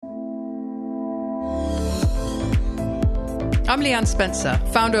I'm Leanne Spencer,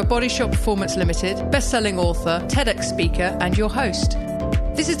 founder of Body Shop Performance Limited, best-selling author, TEDx speaker, and your host.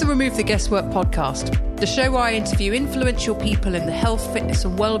 This is the Remove the Guesswork podcast, the show where I interview influential people in the health, fitness,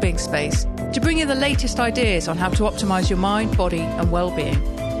 and well-being space to bring you the latest ideas on how to optimize your mind, body, and well-being.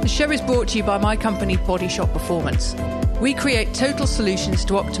 The show is brought to you by my company, Body Shop Performance. We create total solutions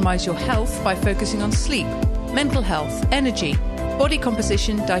to optimize your health by focusing on sleep, mental health, energy, body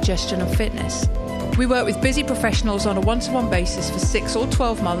composition, digestion, and fitness. We work with busy professionals on a one-to-one basis for 6 or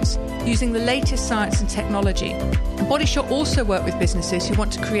 12 months using the latest science and technology. And Body Shop also work with businesses who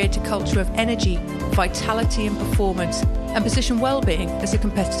want to create a culture of energy, vitality and performance and position well-being as a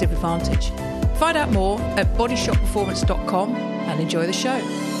competitive advantage. Find out more at bodyshopperformance.com and enjoy the show.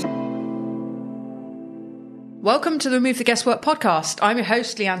 Welcome to the Remove the Guesswork podcast. I'm your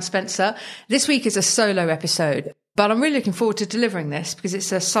host, Leanne Spencer. This week is a solo episode, but I'm really looking forward to delivering this because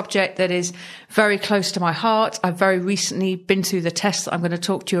it's a subject that is very close to my heart. I've very recently been through the test that I'm going to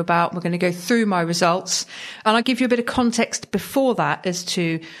talk to you about. We're going to go through my results, and I'll give you a bit of context before that as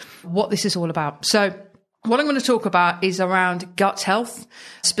to what this is all about. So what I'm going to talk about is around gut health,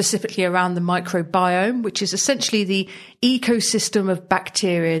 specifically around the microbiome, which is essentially the ecosystem of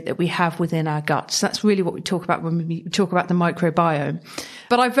bacteria that we have within our guts. That's really what we talk about when we talk about the microbiome.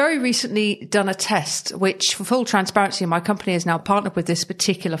 But I've very recently done a test, which for full transparency, my company has now partnered with this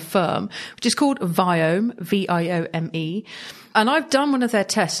particular firm, which is called Viome, Viome. And I've done one of their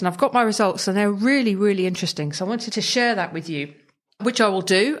tests and I've got my results and they're really, really interesting. So I wanted to share that with you, which I will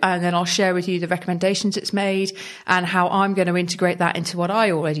do, and then I'll share with you the recommendations it's made and how I'm going to integrate that into what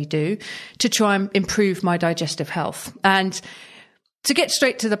I already do to try and improve my digestive health. And to get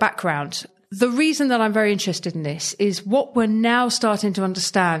straight to the background, the reason that I'm very interested in this is what we're now starting to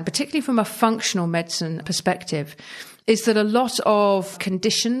understand, particularly from a functional medicine perspective, is that a lot of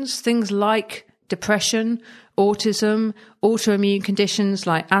conditions, things like depression, autism, autoimmune conditions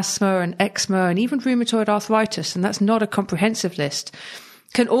like asthma and eczema, and even rheumatoid arthritis, and that's not a comprehensive list,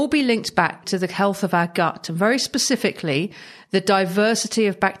 can all be linked back to the health of our gut, and very specifically, the diversity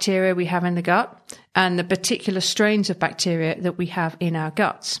of bacteria we have in the gut and the particular strains of bacteria that we have in our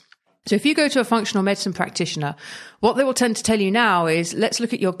guts. So if you go to a functional medicine practitioner, what they will tend to tell you now is, let's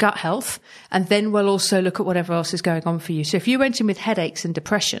look at your gut health, and then we'll also look at whatever else is going on for you. So if you went in with headaches and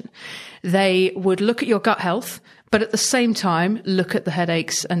depression, they would look at your gut health, but at the same time, look at the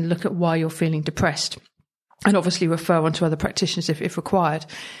headaches and look at why you're feeling depressed, and obviously refer on to other practitioners if required.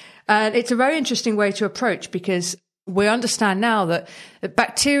 And it's a very interesting way to approach because we understand now that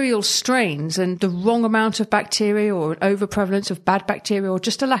bacterial strains and the wrong amount of bacteria or an overprevalence of bad bacteria or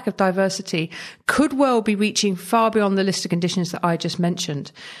just a lack of diversity could well be reaching far beyond the list of conditions that I just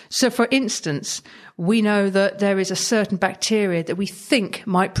mentioned. So, for instance, we know that there is a certain bacteria that we think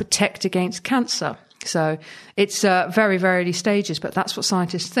might protect against cancer. So it's very, very early stages, but that's what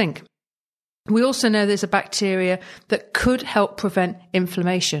scientists think. We also know there's a bacteria that could help prevent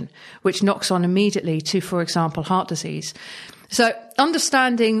inflammation, which knocks on immediately to, for example, heart disease. So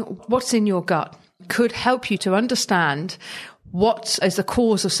understanding what's in your gut could help you to understand what is the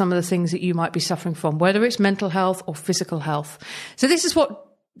cause of some of the things that you might be suffering from, whether it's mental health or physical health. So this is what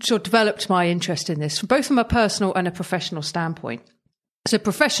sort of developed my interest in this, both from a personal and a professional standpoint. So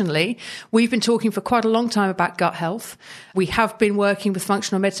professionally, we've been talking for quite a long time about gut health. We have been working with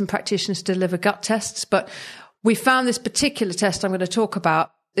functional medicine practitioners to deliver gut tests, but we found this particular test I'm going to talk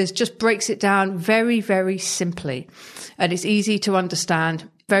about just breaks it down very, very simply. And it's easy to understand,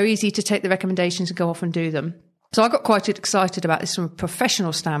 very easy to take the recommendations and go off and do them. So I got quite excited about this from a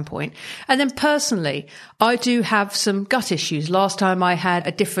professional standpoint. And then personally, I do have some gut issues. Last time I had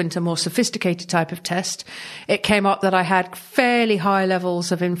a different and more sophisticated type of test, it came up that I had fairly high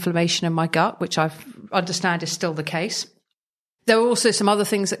levels of inflammation in my gut, which I understand is still the case. There were also some other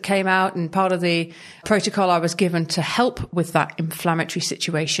things that came out, and part of the protocol I was given to help with that inflammatory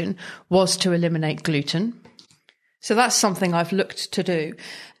situation was to eliminate gluten. So that's something I've looked to do.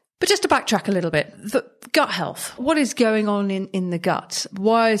 But just to backtrack a little bit, the gut health, what is going on in the gut?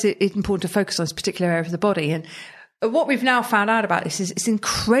 Why is it important to focus on this particular area of the body? And what we've now found out about this is it's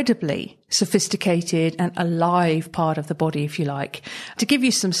incredibly sophisticated and alive part of the body, if you like. To give you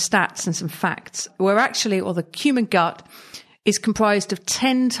some stats and some facts, the human gut is comprised of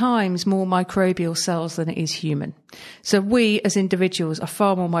 10 times more microbial cells than it is human. So we as individuals are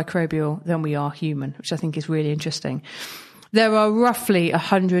far more microbial than we are human, which I think is really interesting. There are roughly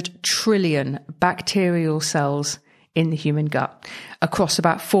 100 trillion bacterial cells in the human gut across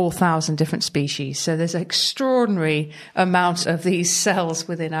about 4,000 different species. So there's an extraordinary amount of these cells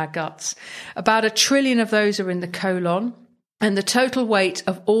within our guts. About 1 trillion of those are in the colon. And the total weight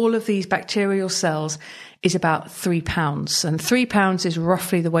of all of these bacterial cells is about 3 pounds. And 3 pounds is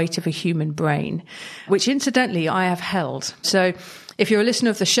roughly the weight of a human brain, which incidentally I have held. So if you're a listener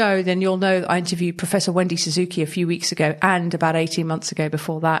of the show, then you'll know that I interviewed Professor Wendy Suzuki a few weeks ago and about 18 months ago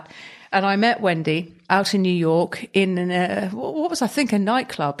before that. And I met Wendy out in New York in what was, I think, a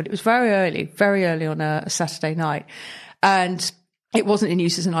nightclub, but it was very early on a Saturday night. And it wasn't in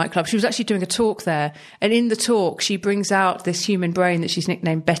use as a nightclub. She was actually doing a talk there. And in the talk, she brings out this human brain that she's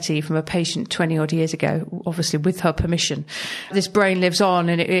nicknamed Betty from a patient 20 odd years ago, obviously with her permission. This brain lives on,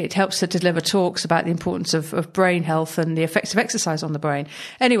 and it helps her to deliver talks about the importance of brain health and the effects of exercise on the brain.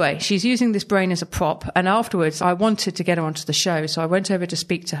 Anyway, she's using this brain as a prop. And afterwards, I wanted to get her onto the show. So I went over to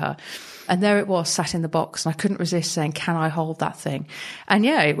speak to her. And there it was, sat in the box. And I couldn't resist saying, can I hold that thing? And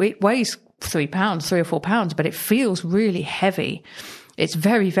yeah, it weighs 3 pounds, 3 or 4 pounds, but it feels really heavy. It's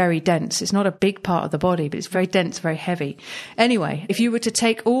very, very dense. It's not a big part of the body, but it's very dense, very heavy. Anyway, if you were to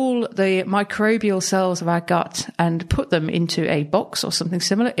take all the microbial cells of our gut and put them into a box or something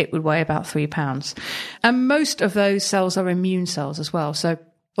similar, it would weigh about 3 pounds. And most of those cells are immune cells as well. So,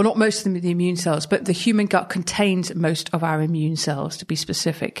 well, not most of them are the immune cells, but the human gut contains most of our immune cells, to be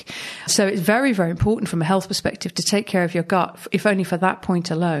specific. So it's very, very important from a health perspective to take care of your gut, if only for that point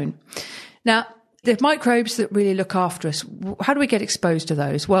alone. Now, the microbes that really look after us, how do we get exposed to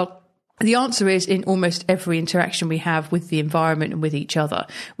those? Well, the answer is in almost every interaction we have with the environment and with each other,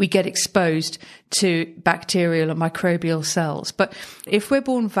 we get exposed to bacterial and microbial cells. But if we're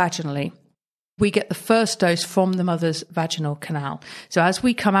born vaginally, we get the first dose from the mother's vaginal canal. So as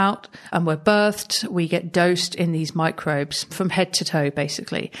we come out and we're birthed, we get dosed in these microbes from head to toe,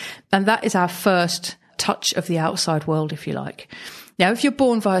 basically. And that is our first touch of the outside world, if you like. Now, if you're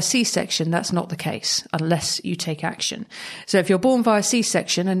born via C-section, that's not the case unless you take action. So if you're born via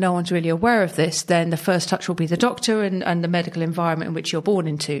C-section and no one's really aware of this, then the first touch will be the doctor and the medical environment in which you're born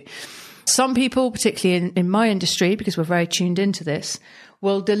into. Some people, particularly in my industry, because we're very tuned into this,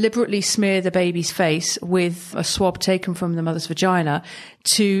 will deliberately smear the baby's face with a swab taken from the mother's vagina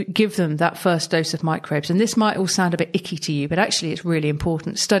to give them that first dose of microbes. And this might all sound a bit icky to you, but actually it's really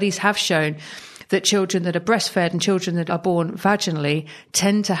important. Studies have shown that children that are breastfed and children that are born vaginally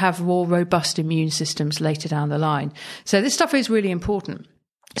tend to have more robust immune systems later down the line. So this stuff is really important.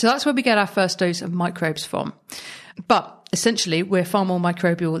 So that's where we get our first dose of microbes from. But essentially, we're far more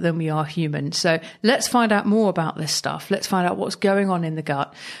microbial than we are human. So let's find out more about this stuff. Let's find out what's going on in the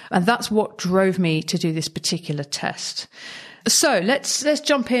gut. And that's what drove me to do this particular test. So let's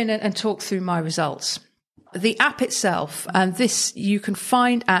jump in and talk through my results. The app itself, and this you can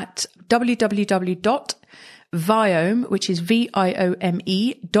find at www.viome, which is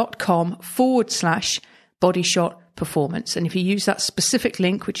viome.com/Body Shot Performance. And if you use that specific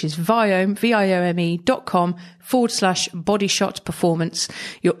link, which is viome.com/Body Shot Performance,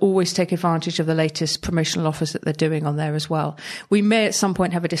 you'll always take advantage of the latest promotional offers that they're doing on there as well. We may at some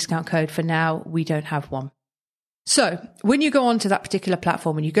point have a discount code. For now, we don't have one. So when you go onto that particular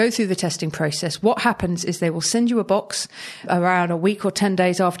platform and you go through the testing process, what happens is they will send you a box around a week or 10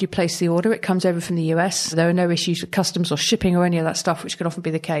 days after you place the order. It comes over from the US. There are no issues with customs or shipping or any of that stuff, which can often be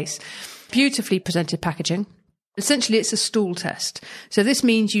the case. Beautifully presented packaging. Essentially, it's a stool test. So this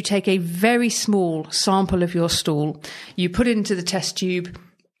means you take a very small sample of your stool, you put it into the test tube,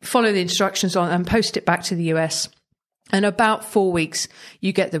 follow the instructions on and post it back to the US. And about 4 weeks,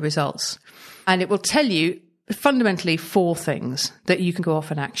 you get the results. And it will tell you fundamentally 4 things that you can go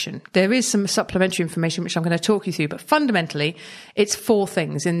off and action. There is some supplementary information which I'm going to talk you through, but fundamentally it's 4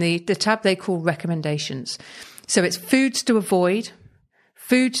 things in the tab they call recommendations. So it's foods to avoid,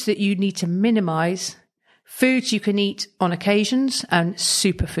 foods that you need to minimize, foods you can eat on occasions, and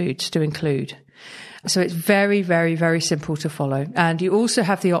superfoods to include. So it's very, very, very simple to follow. And you also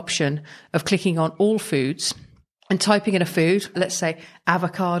have the option of clicking on all foods and typing in a food, let's say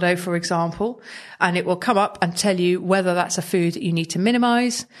avocado, for example, and it will come up and tell you whether that's a food that you need to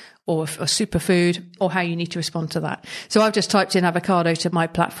minimize or a superfood or how you need to respond to that. So I've just typed in avocado to my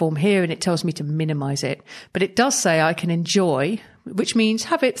platform here and it tells me to minimize it. But it does say I can enjoy, which means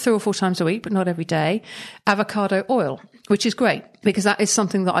have it 3 or 4 times a week, but not every day, avocado oil, which is great because that is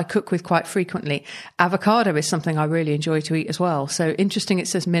something that I cook with quite frequently. Avocado is something I really enjoy to eat as well. So interesting, it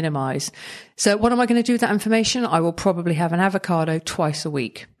says minimize. So what am I going to do with that information? I will probably have an avocado twice a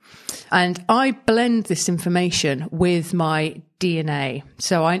week. And I blend this information with my DNA.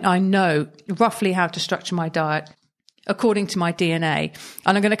 So I know roughly how to structure my diet according to my DNA.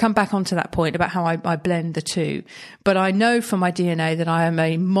 And I'm going to come back onto that point about how I blend the two. But I know from my DNA that I am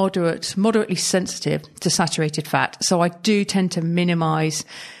a moderately sensitive to saturated fat. So I do tend to minimize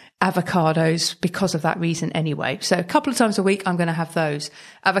avocados because of that reason anyway. So a couple of times a week, I'm going to have those.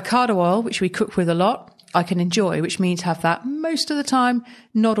 Avocado oil, which we cook with a lot, I can enjoy, which means have that most of the time,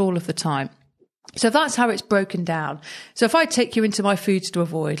 not all of the time. So that's how it's broken down. So if I take you into my foods to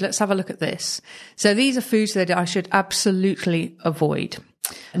avoid, let's have a look at this. So these are foods that I should absolutely avoid,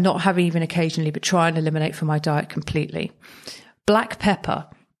 not have even occasionally, but try and eliminate from my diet completely. Black pepper,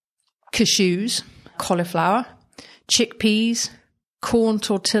 cashews, cauliflower, chickpeas, corn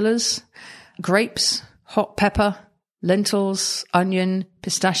tortillas, grapes, hot pepper, lentils, onion,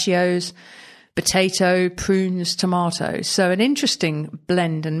 pistachios, potato, prunes, tomatoes. So an interesting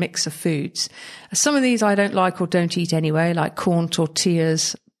blend and mix of foods. Some of these I don't like or don't eat anyway, like corn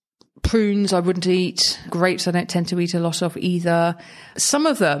tortillas. Prunes I wouldn't eat. Grapes I don't tend to eat a lot of either. Some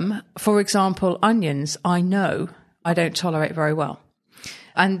of them, for example, onions, I know I don't tolerate very well.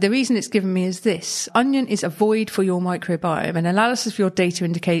 And the reason it's given me is this. Onion is a void for your microbiome. An analysis of your data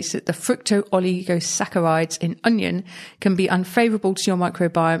indicates that the fructooligosaccharides in onion can be unfavorable to your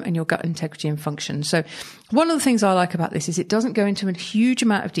microbiome and your gut integrity and function. So one of the things I like about this is it doesn't go into a huge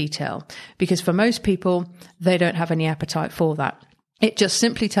amount of detail because for most people, they don't have any appetite for that. It just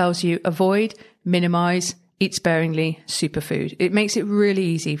simply tells you avoid, minimize, eat sparingly, superfood. It makes it really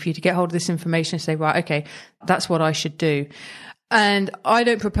easy for you to get hold of this information and say, right, okay, that's what I should do. And I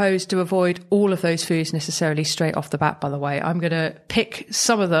don't propose to avoid all of those foods necessarily straight off the bat, by the way. I'm going to pick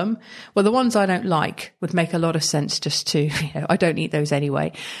some of them. Well, the ones I don't like would make a lot of sense just to, I don't eat those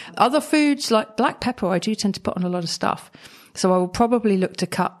anyway. Other foods like black pepper, I do tend to put on a lot of stuff. So I will probably look to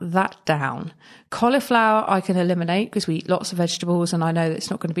cut that down. Cauliflower, I can eliminate because we eat lots of vegetables and I know that it's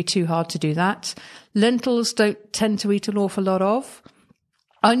not going to be too hard to do that. Lentils don't tend to eat an awful lot of.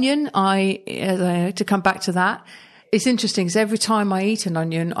 Onion, to come back to that, it's interesting because every time I eat an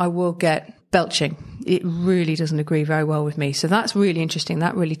onion, I will get belching. It really doesn't agree very well with me. So that's really interesting.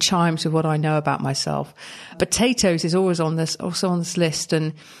 That really chimes with what I know about myself. Potatoes is also on this list.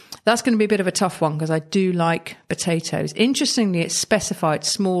 And that's going to be a bit of a tough one because I do like potatoes. Interestingly, it's specified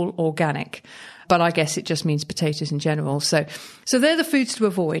small organic, but I guess it just means potatoes in general. So they're the foods to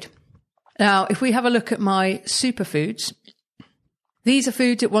avoid. Now, if we have a look at my superfoods, these are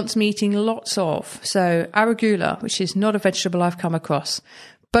foods it wants me eating lots of. So arugula, which is not a vegetable I've come across.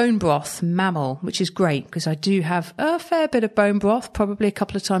 Bone broth, mammal, which is great because I do have a fair bit of bone broth, probably a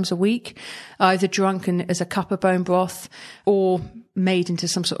couple of times a week, either drunk as a cup of bone broth or made into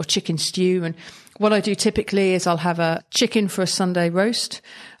some sort of chicken stew. And what I do typically is I'll have a chicken for a Sunday roast.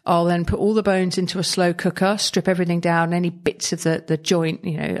 I'll then put all the bones into a slow cooker, strip everything down, any bits of the joint,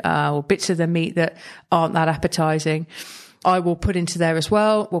 or bits of the meat that aren't that appetizing. I will put into there as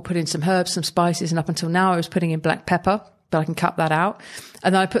well. We'll put in some herbs, some spices, and up until now I was putting in black pepper, but I can cut that out.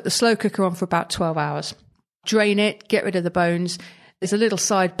 And then I put the slow cooker on for about 12 hours. Drain it, get rid of the bones. There's a little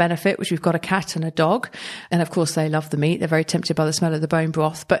side benefit, which we've got a cat and a dog. And of course, they love the meat. They're very tempted by the smell of the bone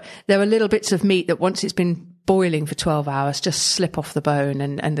broth. But there are little bits of meat that once it's been boiling for 12 hours, just slip off the bone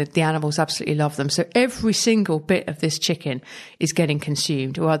and the animals absolutely love them. So every single bit of this chicken is getting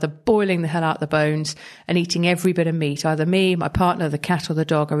consumed. We're either boiling the hell out of the bones and eating every bit of meat. Either me, my partner, the cat or the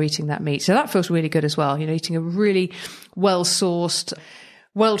dog are eating that meat. So that feels really good as well. Eating a really well-sourced,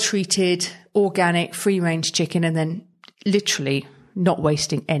 well-treated, organic, free-range chicken and then literally not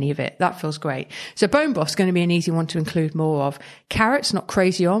wasting any of it. That feels great. So bone broth is going to be an easy one to include more of. Carrots, not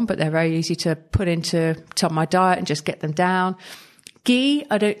crazy on, but they're very easy to put into my diet and just get them down. Ghee,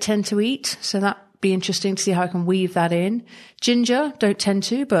 I don't tend to eat, so that'd be interesting to see how I can weave that in. Ginger, don't tend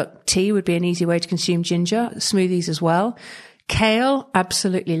to, but tea would be an easy way to consume ginger. Smoothies as well. Kale,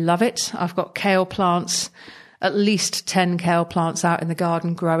 absolutely love it. I've got kale plants, at least 10 kale plants out in the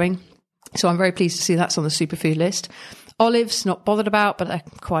garden growing. So I'm very pleased to see that's on the superfood list. Olives, not bothered about, but they're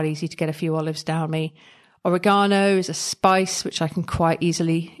quite easy to get a few olives down me. Oregano is a spice, which I can quite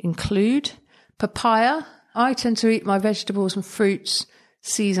easily include. Papaya, I tend to eat my vegetables and fruits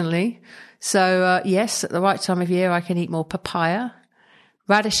seasonally. So, yes, at the right time of year, I can eat more papaya.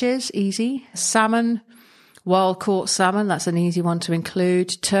 Radishes, easy. Salmon, wild-caught salmon, that's an easy one to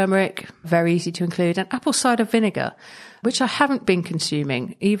include. Turmeric, very easy to include. And apple cider vinegar, which I haven't been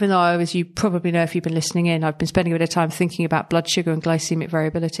consuming, even though, as you probably know if you've been listening in, I've been spending a bit of time thinking about blood sugar and glycemic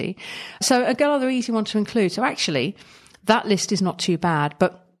variability. So another easy one to include. So actually, that list is not too bad,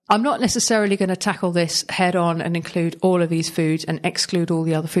 but I'm not necessarily going to tackle this head on and include all of these foods and exclude all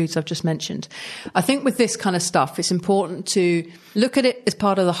the other foods I've just mentioned. I think with this kind of stuff, it's important to look at it as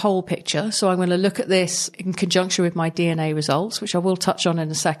part of the whole picture. So I'm going to look at this in conjunction with my DNA results, which I will touch on in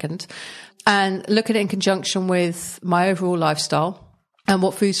a second, and look at it in conjunction with my overall lifestyle and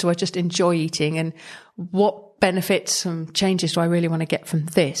what foods do I just enjoy eating and what benefits and changes do I really want to get from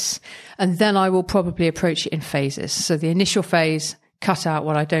this? And then I will probably approach it in phases. So the initial phase, cut out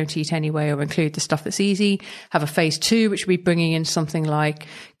what I don't eat anyway, or include the stuff that's easy. Have a phase 2, which would be bringing in something like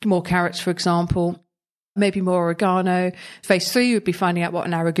more carrots, for example, maybe more oregano. Phase 3 would be finding out what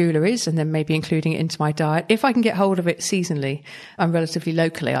an arugula is and then maybe including it into my diet. If I can get hold of it seasonally and relatively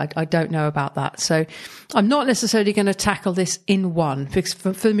locally, I don't know about that. So I'm not necessarily going to tackle this in one, because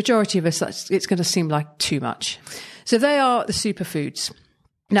for the majority of us, it's going to seem like too much. So they are the superfoods.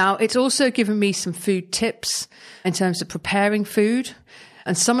 Now, it's also given me some food tips in terms of preparing food.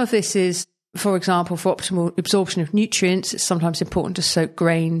 And some of this is, for example, for optimal absorption of nutrients, it's sometimes important to soak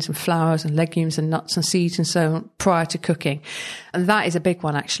grains and flours and legumes and nuts and seeds and so on prior to cooking. And that is a big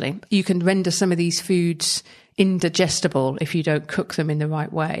one, actually. You can render some of these foods indigestible if you don't cook them in the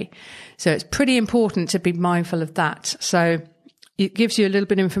right way. So it's pretty important to be mindful of that. So it gives you a little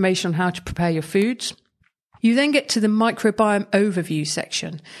bit of information on how to prepare your foods. You then get to the microbiome overview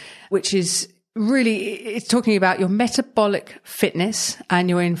section, which is really, it's talking about your metabolic fitness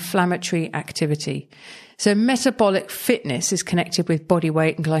and your inflammatory activity. So metabolic fitness is connected with body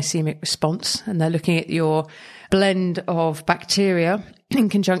weight and glycemic response, and they're looking at your blend of bacteria in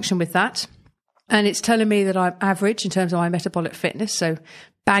conjunction with that. And it's telling me that I'm average in terms of my metabolic fitness, so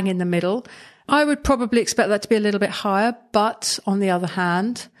bang in the middle. I would probably expect that to be a little bit higher, but on the other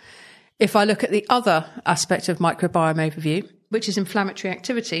hand, if I look at the other aspect of microbiome overview, which is inflammatory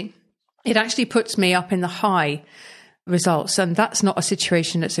activity, it actually puts me up in the high results. And that's not a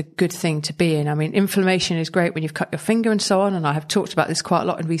situation that's a good thing to be in. I mean, inflammation is great when you've cut your finger and so on. And I have talked about this quite a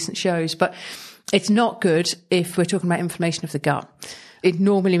lot in recent shows, but it's not good if we're talking about inflammation of the gut. It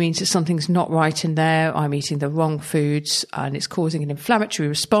normally means that something's not right in there. I'm eating the wrong foods and it's causing an inflammatory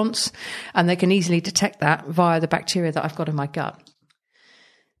response. And they can easily detect that via the bacteria that I've got in my gut.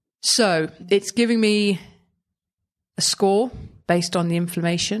 So it's giving me a score based on the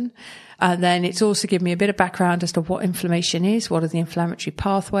inflammation. And then it's also given me a bit of background as to what inflammation is, what are the inflammatory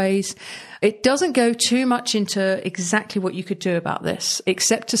pathways. It doesn't go too much into exactly what you could do about this,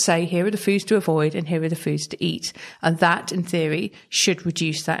 except to say, here are the foods to avoid and here are the foods to eat. And that, in theory, should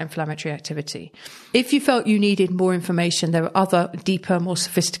reduce that inflammatory activity. If you felt you needed more information, there are other deeper, more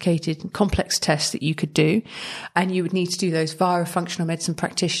sophisticated and complex tests that you could do. And you would need to do those via a functional medicine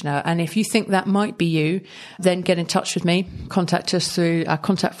practitioner. And if you think that might be you, then get in touch with me. Contact us through our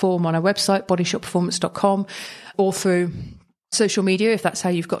contact form on our website, bodyshopperformance.com, or through social media, if that's how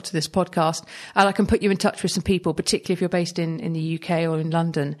you've got to this podcast. And I can put you in touch with some people, particularly if you're based in the UK or in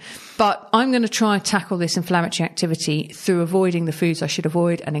London. But I'm going to try and tackle this inflammatory activity through avoiding the foods I should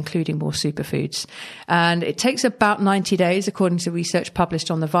avoid and including more superfoods. And it takes about 90 days, according to research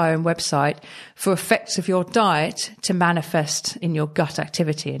published on the Viome website, for effects of your diet to manifest in your gut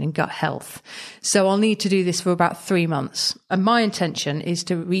activity and in gut health. So I'll need to do this for about 3 months. And my intention is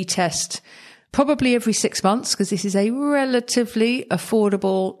to retest probably every 6 months, because this is a relatively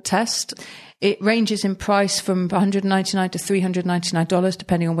affordable test. It ranges in price from $199 to $399,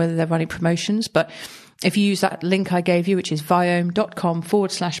 depending on whether they're running promotions. But if you use that link I gave you, which is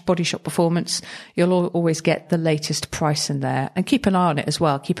viome.com/bodyshopperformance, you'll always get the latest price in there. And keep an eye on it as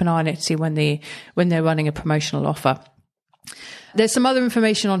well. Keep an eye on it to see when they're running a promotional offer. There's some other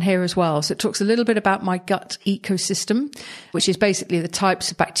information on here as well. So it talks a little bit about my gut ecosystem, which is basically the types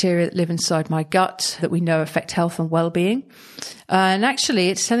of bacteria that live inside my gut that we know affect health and well-being. And actually,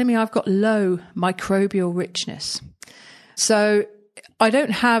 it's telling me I've got low microbial richness. So I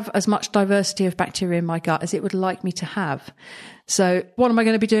don't have as much diversity of bacteria in my gut as it would like me to have. So what am I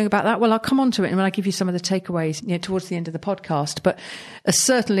going to be doing about that? Well, I'll come on to it when I give you some of the takeaways towards the end of the podcast. But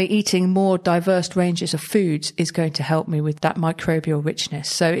certainly eating more diverse ranges of foods is going to help me with that microbial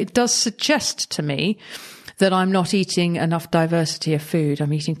richness. So it does suggest to me that I'm not eating enough diversity of food.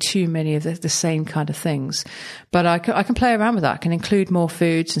 I'm eating too many of the same kind of things. But I can play around with that. I can include more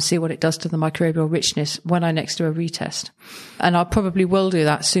foods and see what it does to the microbial richness when I next do a retest. And I probably will do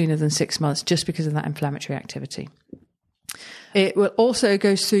that sooner than 6 months just because of that inflammatory activity. It will also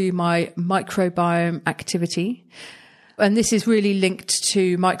go through my microbiome activity. And this is really linked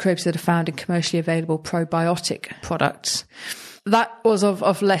to microbes that are found in commercially available probiotic products. That was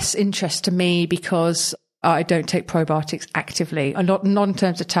of less interest to me because I don't take probiotics actively, not in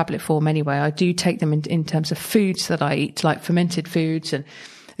terms of tablet form anyway. I do take them in terms of foods that I eat, like fermented foods and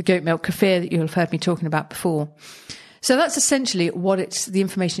the goat milk kefir that you'll have heard me talking about before. So that's essentially the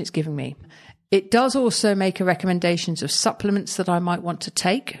information it's giving me. It does also make recommendations of supplements that I might want to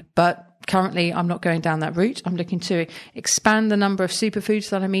take, but currently I'm not going down that route. I'm looking to expand the number of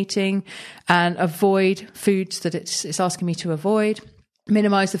superfoods that I'm eating and avoid foods that it's asking me to avoid.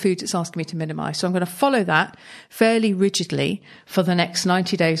 minimize the foods it's asking me to minimize. So I'm going to follow that fairly rigidly for the next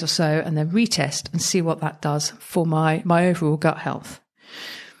 90 days or so, and then retest and see what that does for my overall gut health.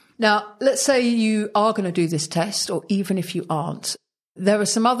 Now, let's say you are going to do this test, or even if you aren't, there are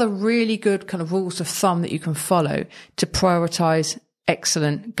some other really good kind of rules of thumb that you can follow to prioritize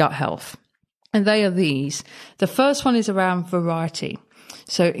excellent gut health. And they are these. The first one is around variety.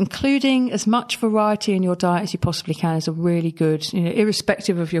 So including as much variety in your diet as you possibly can is a really good,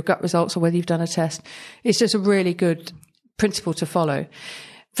 irrespective of your gut results or whether you've done a test, it's just a really good principle to follow.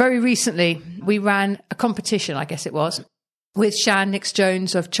 Very recently, we ran a competition, I guess it was, with Shan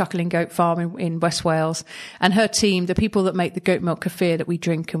Nix-Jones of Chuckling Goat Farm in West Wales, and her team, the people that make the goat milk kefir that we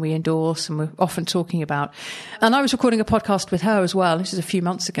drink and we endorse and we're often talking about. And I was recording a podcast with her as well. This is a few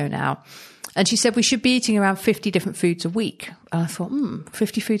months ago now. And she said we should be eating around 50 different foods a week. And I thought,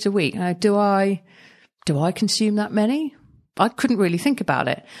 50 foods a week. Do I consume that many? I couldn't really think about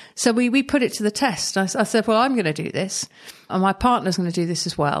it. So we put it to the test. I said, well, I'm going to do this, and my partner's going to do this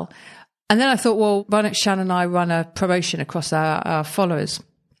as well. And then I thought, well, why don't Shan and I run a promotion across our followers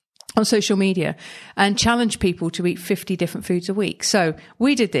on social media and challenge people to eat 50 different foods a week. So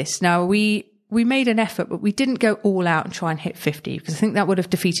we did this. Now, we made an effort, but we didn't go all out and try and hit 50, because I think that would have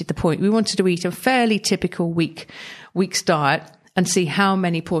defeated the point. We wanted to eat a fairly typical week's diet and see how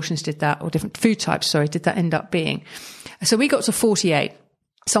many portions did that, or different food types, did that end up being. So we got to 48.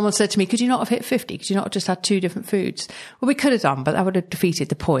 Someone said to me, could you not have hit 50? Could you not have just had 2 different foods? Well, we could have done, but that would have defeated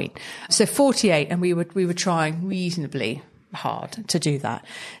the point. So 48, and we were trying reasonably hard to do that.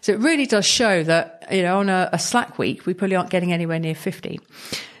 So it really does show that, on a slack week, we probably aren't getting anywhere near 50.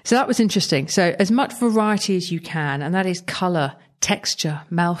 So that was interesting. So as much variety as you can, and that is colour, texture,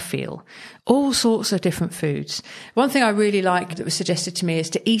 mouthfeel, all sorts of different foods. One thing I really like that was suggested to me is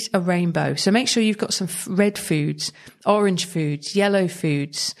to eat a rainbow. So make sure you've got some red foods, orange foods, yellow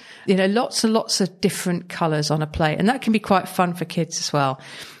foods, lots and lots of different colours on a plate. And that can be quite fun for kids as well,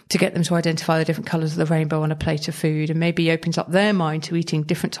 to get them to identify the different colours of the rainbow on a plate of food, and maybe opens up their mind to eating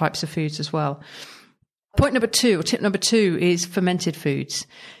different types of foods as well. Tip number 2 is fermented foods.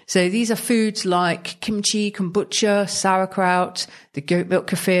 So these are foods like kimchi, kombucha, sauerkraut, the goat milk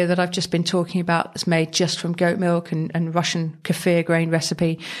kefir that I've just been talking about, that's made just from goat milk and Russian kefir grain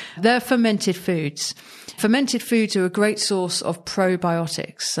recipe. They're fermented foods. Fermented foods are a great source of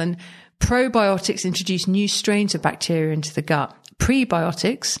probiotics, and probiotics introduce new strains of bacteria into the gut.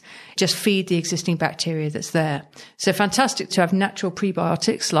 Prebiotics just feed the existing bacteria that's there. So fantastic to have natural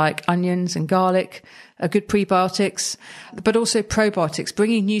prebiotics like onions and garlic, are good prebiotics, but also probiotics,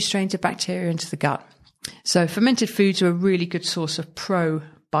 bringing new strains of bacteria into the gut. So fermented foods are a really good source of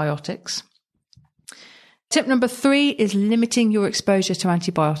probiotics. Tip number 3 is limiting your exposure to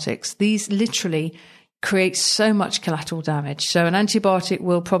antibiotics. These literally create so much collateral damage. So an antibiotic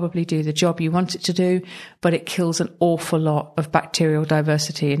will probably do the job you want it to do, but it kills an awful lot of bacterial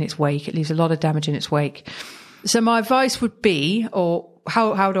diversity in its wake. It leaves a lot of damage in its wake. So my advice would be, or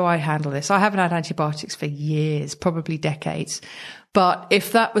how do I handle this? I haven't had antibiotics for years, probably decades. But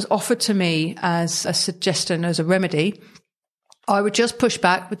if that was offered to me as a suggestion, as a remedy, I would just push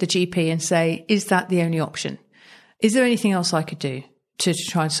back with the GP and say, is that the only option? Is there anything else I could do to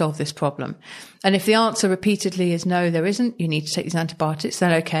try and solve this problem? And if the answer repeatedly is no, there isn't, you need to take these antibiotics,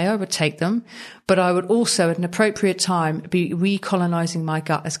 then okay, I would take them. But I would also at an appropriate time be recolonizing my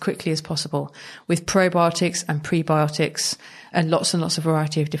gut as quickly as possible with probiotics and prebiotics and lots of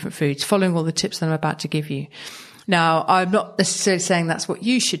variety of different foods, following all the tips that I'm about to give you. Now, I'm not necessarily saying that's what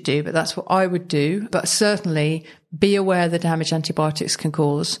you should do, but that's what I would do. But certainly be aware of the damage antibiotics can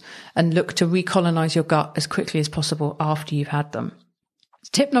cause and look to recolonize your gut as quickly as possible after you've had them.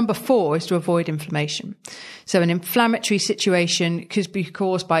 Tip number 4 is to avoid inflammation. So an inflammatory situation could be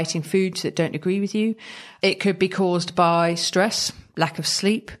caused by eating foods that don't agree with you. It could be caused by stress, lack of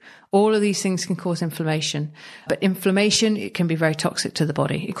sleep. All of these things can cause inflammation. But inflammation, it can be very toxic to the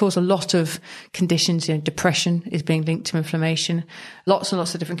body. It causes a lot of conditions. Depression is being linked to inflammation. Lots and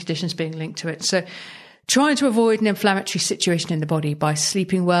lots of different conditions being linked to it. So trying to avoid an inflammatory situation in the body by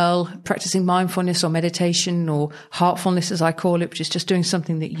sleeping well, practicing mindfulness or meditation or heartfulness, as I call it, which is just doing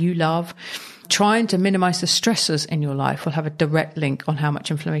something that you love. Trying to minimize the stressors in your life will have a direct link on how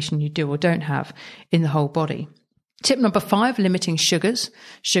much inflammation you do or don't have in the whole body. Tip number 5, limiting sugars.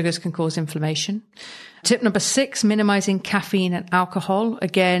 Sugars can cause inflammation. Tip number 6, minimizing caffeine and alcohol.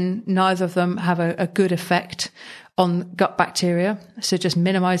 Again, neither of them have a good effect on gut bacteria. So just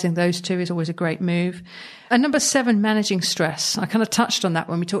minimizing those two is always a great move. And number 7, managing stress. I kind of touched on that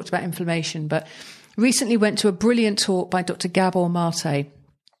when we talked about inflammation, but recently went to a brilliant talk by Dr. Gabor Mate.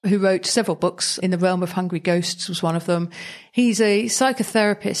 who wrote several books. In the Realm of Hungry Ghosts was one of them. He's a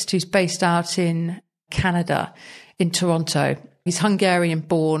psychotherapist who's based out in Canada, in Toronto. He's Hungarian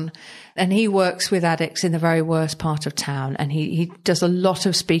born, and he works with addicts in the very worst part of town. And he does a lot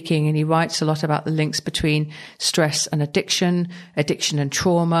of speaking, and he writes a lot about the links between stress and addiction, addiction and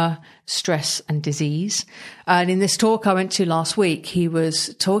trauma, stress and disease. And in this talk I went to last week, he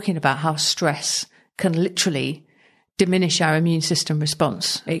was talking about how stress can literally diminish our immune system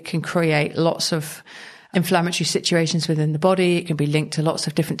response. It can create lots of inflammatory situations within the body. It can be linked to lots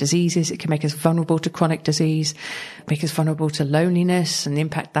of different diseases. It can make us vulnerable to chronic disease, make us vulnerable to loneliness and the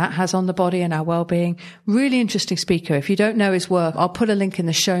impact that has on the body and our well-being. Really interesting speaker. If you don't know his work, I'll put a link in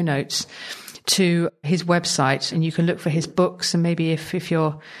the show notes to his website, and you can look for his books. And maybe if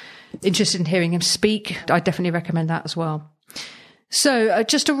you're interested in hearing him speak, I definitely recommend that as well. So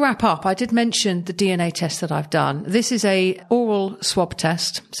just to wrap up, I did mention the DNA test that I've done. This is a oral swab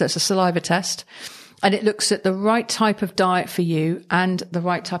test. So it's a saliva test. And it looks at the right type of diet for you and the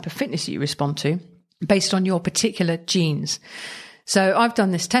right type of fitness you respond to based on your particular genes. So I've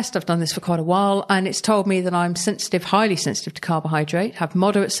done this test. I've done this for quite a while, and it's told me that I'm sensitive, highly sensitive to carbohydrate, have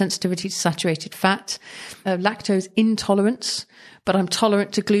moderate sensitivity to saturated fat, lactose intolerance, but I'm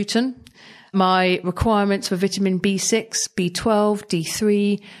tolerant to gluten. My requirements for vitamin B6, B12,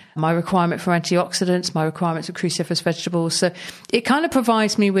 D3, my requirement for antioxidants, my requirements for cruciferous vegetables. So it kind of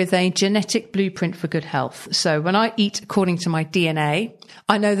provides me with a genetic blueprint for good health. So when I eat according to my DNA,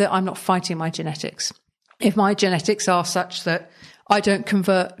 I know that I'm not fighting my genetics. If my genetics are such that I don't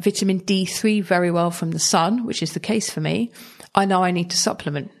convert vitamin D3 very well from the sun, which is the case for me, I know I need to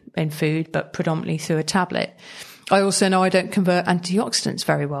supplement in food, but predominantly through a tablet. I also know I don't convert antioxidants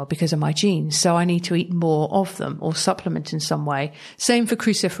very well because of my genes, so I need to eat more of them or supplement in some way. Same for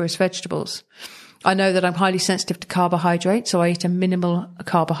cruciferous vegetables. I know that I'm highly sensitive to carbohydrate, so I eat a minimal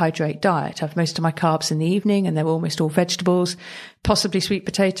carbohydrate diet. I have most of my carbs in the evening, and they're almost all vegetables, possibly sweet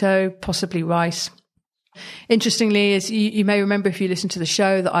potato, possibly rice. Interestingly, as you may remember if you listened to the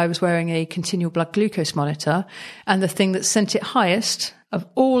show, that I was wearing a continual blood glucose monitor, and the thing that sent it highest of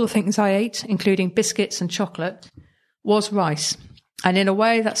all the things I ate, including biscuits and chocolate, was rice. And in a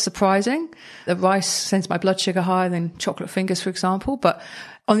way, that's surprising that rice sends my blood sugar higher than chocolate fingers, for example. But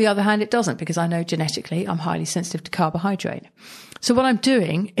on the other hand, it doesn't, because I know genetically I'm highly sensitive to carbohydrate. So what I'm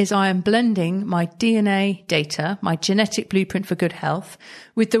doing is I am blending my DNA data, my genetic blueprint for good health,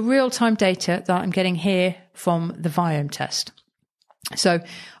 with the real-time data that I'm getting here from the Viome test. So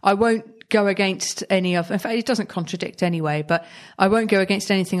I won't go against any of, in fact, it doesn't contradict anyway, but I won't go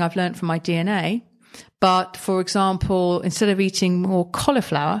against anything I've learned from my DNA. But for example, instead of eating more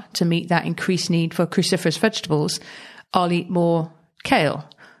cauliflower to meet that increased need for cruciferous vegetables, I'll eat more kale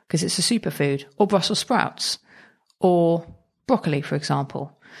because it's a superfood, or Brussels sprouts, or broccoli, for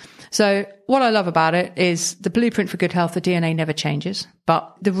example. So what I love about it is the blueprint for good health, the DNA never changes,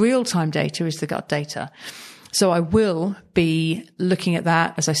 but the real-time data is the gut data. So I will be looking at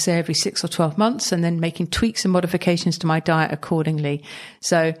that, as I say, every 6 or 12 months, and then making tweaks and modifications to my diet accordingly.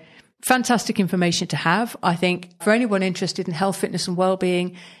 So fantastic information to have. I think for anyone interested in health, fitness and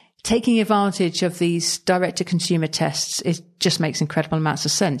well-being, taking advantage of these direct-to-consumer tests, it just makes incredible amounts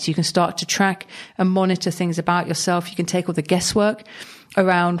of sense. You can start to track and monitor things about yourself. You can take all the guesswork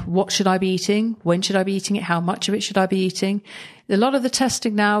around what should I be eating, when should I be eating it, how much of it should I be eating. A lot of the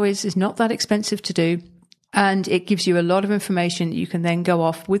testing now is not that expensive to do, and it gives you a lot of information that you can then go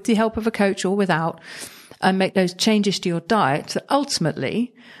off with the help of a coach or without and make those changes to your diet that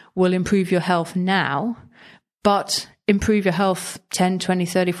ultimately will improve your health now, but improve your health 10, 20,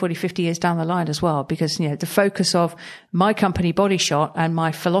 30, 40, 50 years down the line as well. Because, you know, the focus of my company Body Shot and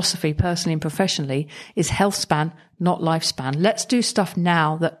my philosophy personally and professionally is health span, not lifespan. Let's do stuff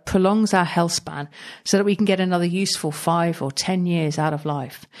now that prolongs our health span so that we can get another useful 5 or 10 years out of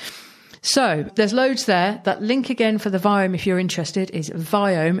life. So there's loads there. That link again for the Viome, if you're interested, is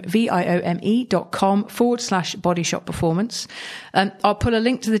Viome, VIOME.com/Body Shot Performance. I'll put a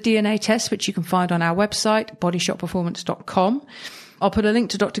link to the DNA test, which you can find on our website, bodyshotperformance.com. I'll put a link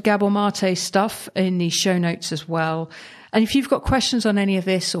to Dr. Gabor Mate's stuff in the show notes as well. And if you've got questions on any of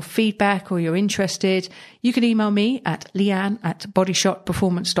this or feedback, or you're interested, you can email me at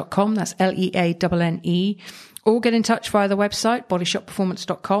leanne@bodyshotperformance.com. That's LEANNE. Or get in touch via the website,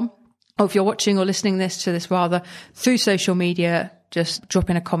 bodyshotperformance.com. Or if you're watching or listening to this rather through social media, just drop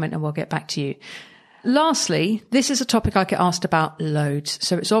in a comment and we'll get back to you. Lastly, this is a topic I get asked about loads,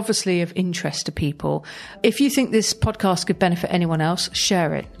 so it's obviously of interest to people. If you think this podcast could benefit anyone else,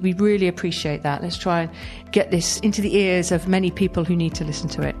 share it. We really appreciate that. Let's try and get this into the ears of many people who need to listen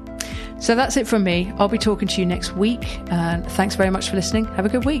to it. So that's it from me. I'll be talking to you next week, and thanks very much for listening. Have a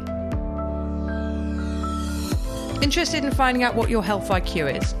good week. Interested in finding out what your health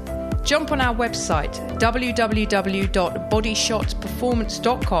IQ is? Jump on our website,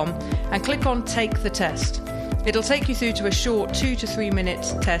 www.bodyshotperformance.com, and click on Take the Test. It'll take you through to a short 2 to 3 minute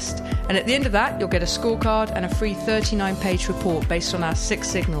test, and at the end of that, you'll get a scorecard and a free 39-page report based on our 6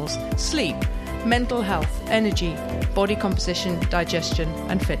 signals: sleep, mental health, energy, body composition, digestion,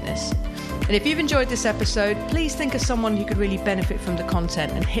 and fitness. And if you've enjoyed this episode, please think of someone who could really benefit from the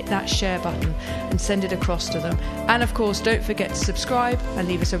content and hit that share button and send it across to them. And of course, don't forget to subscribe and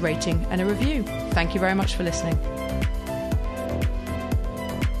leave us a rating and a review. Thank you very much for listening.